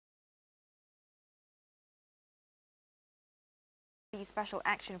Police Special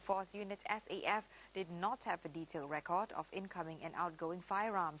Action Force Unit SAF did not have a detailed record of incoming and outgoing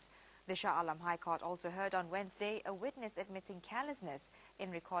firearms. The Shah Alam High Court also heard on Wednesday a witness admitting carelessness in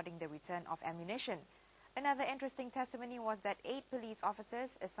recording the return of ammunition. Another interesting testimony was that 8 police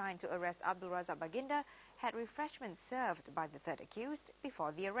officers assigned to arrest Abdul Razak Baginda had refreshments served by the third accused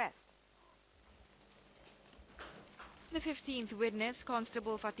before the arrest. The 15th witness,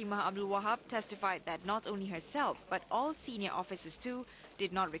 Constable Fatimah Abdul Wahab, testified that not only herself but all senior officers too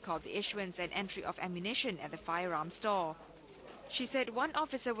did not record the issuance and entry of ammunition at the firearms store. She said one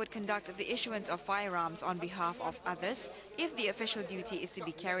officer would conduct the issuance of firearms on behalf of others if the official duty is to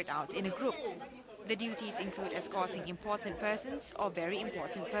be carried out in a group. The duties include escorting important persons or very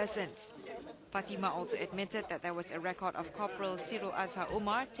important persons. Fatimah also admitted that there was a record of Cpl Sirul Azhar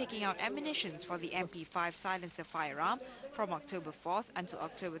Umar taking out ammunitions for the MP5 silencer firearm from October 4th until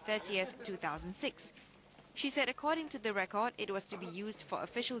October 30th, 2006. She said according to the record, it was to be used for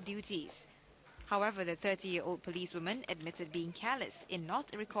official duties. However, the 30-year-old policewoman admitted being careless in not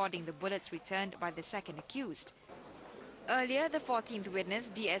recording the bullets returned by the second accused. Earlier, the 14th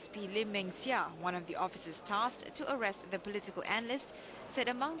witness, DSP Lim Meng Seah, one of the officers tasked to arrest the political analyst, said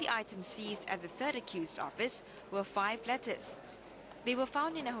among the items seized at the third accused office were 5 letters. They were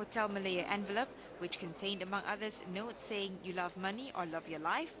found in a Hotel Malaya envelope, which contained, among others, notes saying, "You love money or love your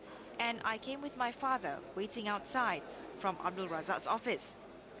life," and "I came with my father, waiting outside," from Abdul Razak's office.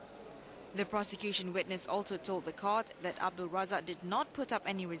 The prosecution witness also told the court that Abdul Razak did not put up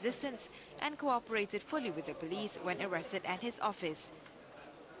any resistance and cooperated fully with the police when arrested at his office.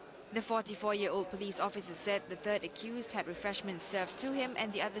 The 44-year-old police officer said the third accused had refreshments served to him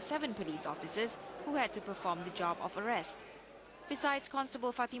and the other 7 police officers who had to perform the job of arrest. Besides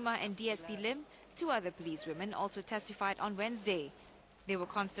Constable Fatimah and DSP Lim, 2 other policewomen also testified on Wednesday. They were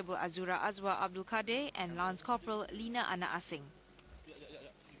Constable Azura Azwa Abdul Kadir and Lance Corporal Leena Asing.